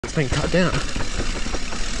it's been cut down.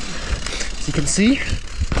 As you can see.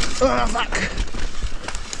 Oh, fuck.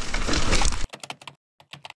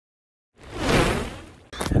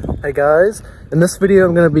 Hey guys, in this video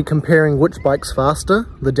I'm going to be comparing which bike's faster,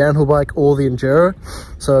 the downhill bike or the Enduro.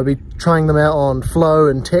 So I'll be trying them out on flow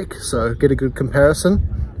and tech, so get a good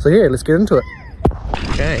comparison. So yeah, let's get into it.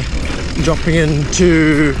 Okay, dropping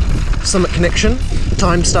into Summit Connection.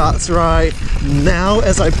 Time starts right now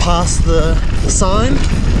as I pass the sign.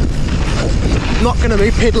 Not going to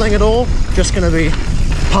be pedaling at all, just going to be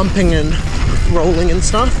pumping and rolling and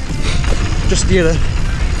stuff. Just here to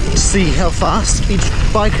see how fast each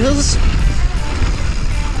bike is.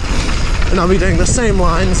 And I'll be doing the same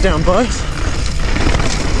lines down both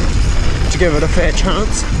to give it a fair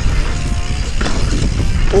chance.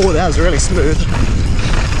 Oh, that was really smooth.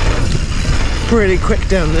 Pretty quick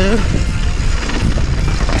down there.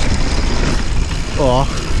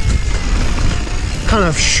 Oh, kind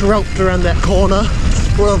of shrugged around that corner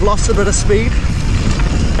where I've lost a bit of speed,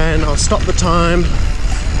 and I'll stop the time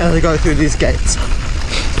as I go through these gates.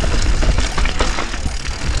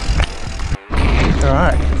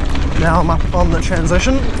 Alright, now I'm up on the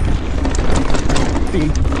transition. Be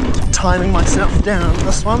timing myself down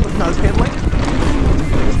this one with no pedaling.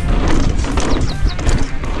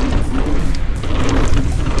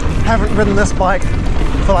 Haven't ridden this bike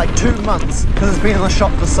for like 2 months because it's been in the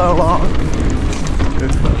shop for so long.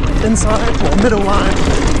 Inside or middle line.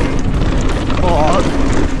 Oh,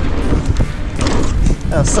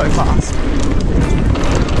 that was so fast.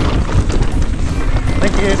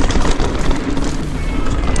 Thank you.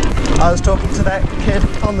 I was talking to that kid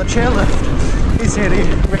on the chairlift. He said he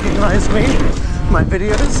recognised me, my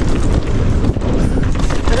videos,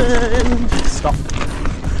 and stop.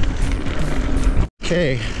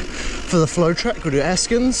 Okay, for the flow track we'll do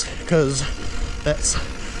Askins, because that's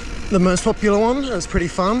the most popular one. It's pretty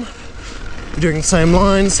fun. We're doing the same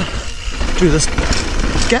lines. Do this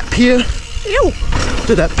gap here. Ew!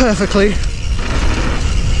 Did that perfectly.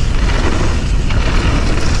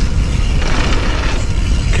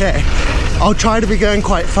 Okay, I'll try to be going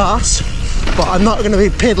quite fast, but I'm not going to be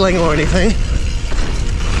pedaling or anything.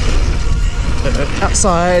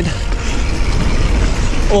 Outside.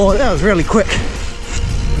 Oh, that was really quick.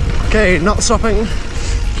 Okay, not stopping.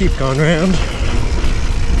 Keep going around.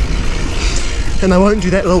 And I won't do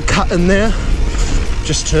that little cut in there,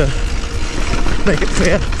 just to make it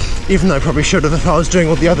fair, even though I probably should have if I was doing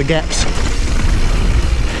all the other gaps.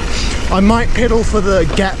 I might pedal for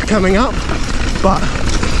the gap coming up, but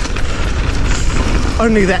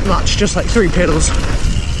only that much, just like 3 pedals.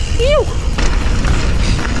 Ew.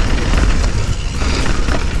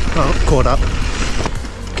 Oh, caught up.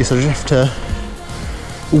 Guess I'll just have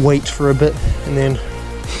to wait for a bit and then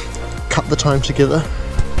cut the time together.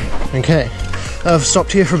 Okay, I've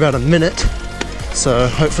stopped here for about a minute, so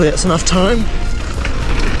hopefully that's enough time.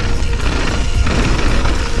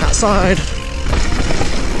 Outside.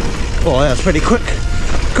 Oh, that was pretty quick.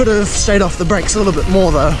 Could have stayed off the brakes a little bit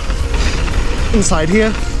more though. Inside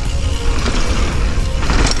here.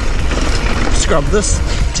 Scrub this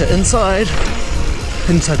to inside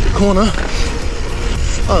the corner.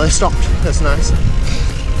 Oh, they stopped. That's nice.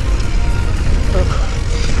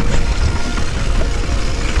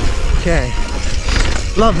 Okay.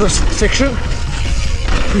 Love this section.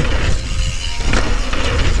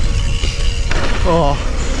 Oh,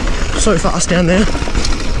 so fast down there.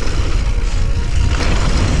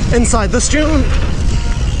 Inside this dune.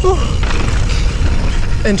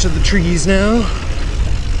 Into the trees now.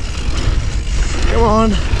 Come on.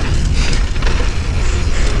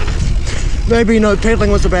 Maybe no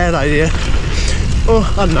pedaling was a bad idea.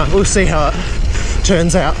 Oh, I don't know, we'll see how it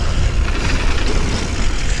turns out.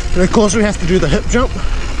 And of course we have to do the hip jump.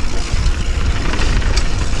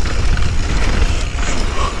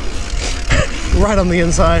 Right on the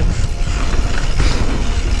inside.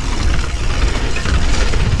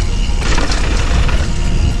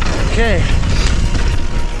 Okay.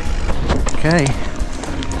 Okay.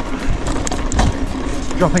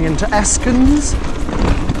 Dropping into Askins.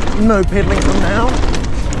 No pedaling from now.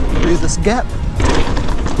 Do this gap.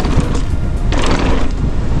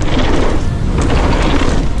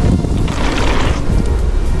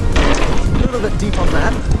 A little bit deep on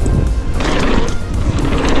that.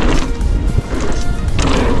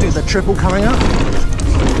 Do the triple coming up.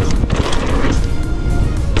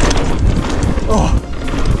 Oh,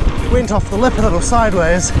 went off the lip a little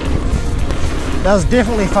sideways. That was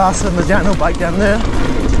definitely faster than the downhill bike down there.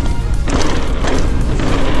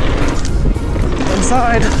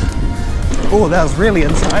 Inside. Oh, that was really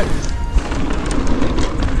inside.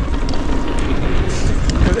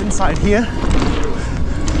 Go inside here.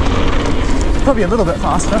 probably a little bit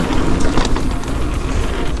faster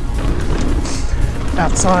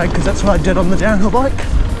outside, because that's what I did on the downhill bike.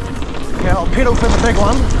 Okay, I'll pedal for the big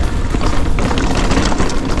one.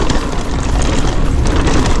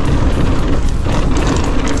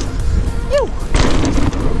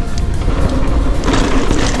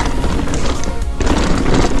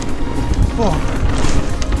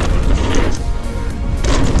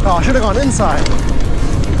 Oh, I should have gone inside.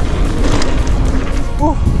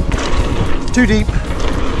 Ooh, too deep.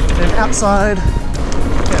 Then outside.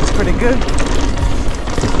 That's pretty good.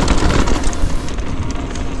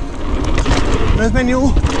 There's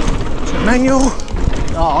manual. Manual.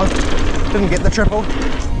 Oh, didn't get the triple.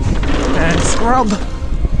 And scrub.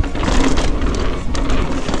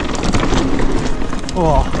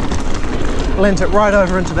 Oh, lent it right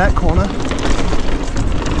over into that corner.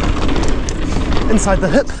 Inside the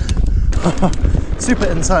hip. Super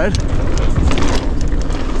inside.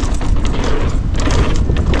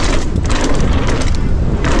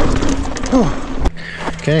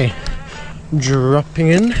 Okay, dropping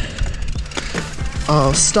in.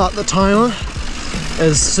 I'll start the timer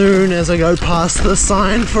as soon as I go past the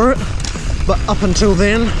sign for it, but up until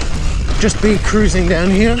then, just be cruising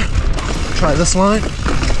down here. Try this line.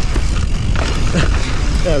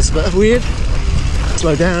 That's a bit weird.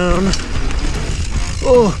 Slow down.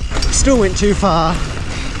 Oh, still went too far.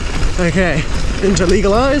 Okay, into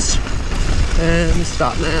Legalized, and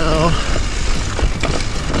start now.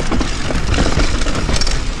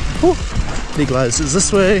 Ooh, Legalized is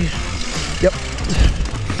this way. Yep.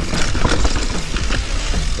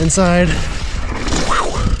 Inside.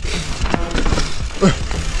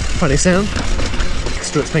 Funny sound.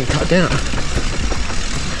 So it's been cut down.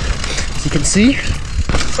 As you can see.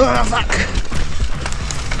 Oh, fuck.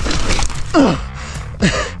 Oh.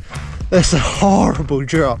 That's a horrible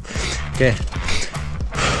drop. Okay.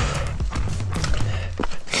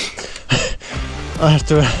 I have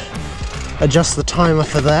to adjust the timer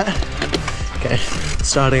for that. Okay,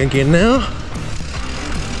 starting again now.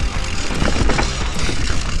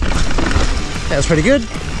 That was pretty good.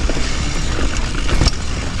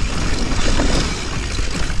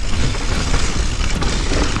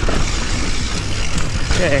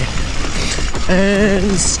 Okay,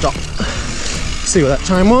 and stop. See what that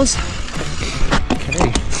time was.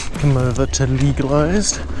 Okay, come over to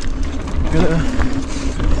Legalized. I'm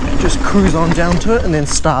gonna just cruise on down to it and then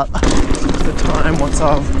start the time once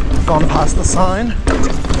I've gone past the sign.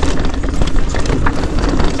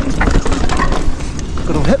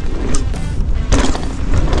 Little hip.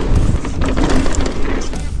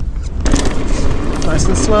 Nice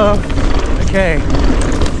and slow. Okay,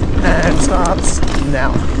 and starts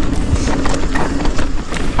now.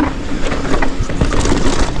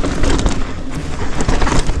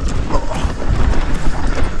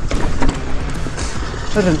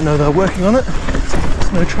 I didn't know they were working on it.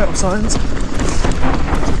 There's no trail signs.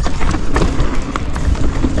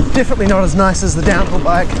 Definitely not as nice as the downhill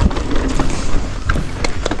bike.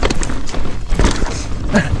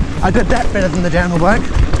 I did that better than the downhill bike.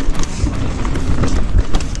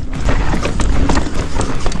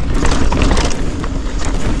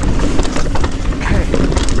 Okay.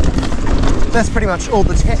 That's pretty much all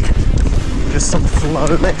the tech. Just some flow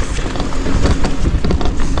left.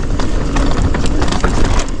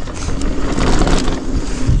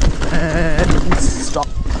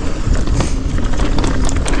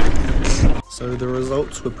 So the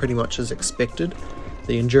results were pretty much as expected.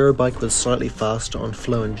 The Enduro bike was slightly faster on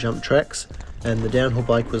flow and jump tracks, and the downhill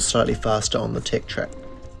bike was slightly faster on the tech track.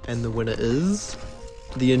 And the winner is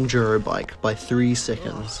the Enduro bike by 3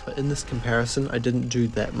 seconds. But in this comparison, I didn't do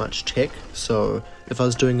that much tech, so if I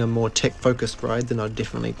was doing a more tech focused ride, then I'd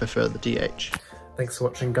definitely prefer the DH. Thanks for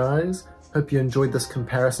watching, guys. Hope you enjoyed this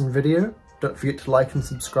comparison video. Don't forget to like and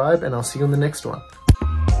subscribe, and I'll see you on the next one.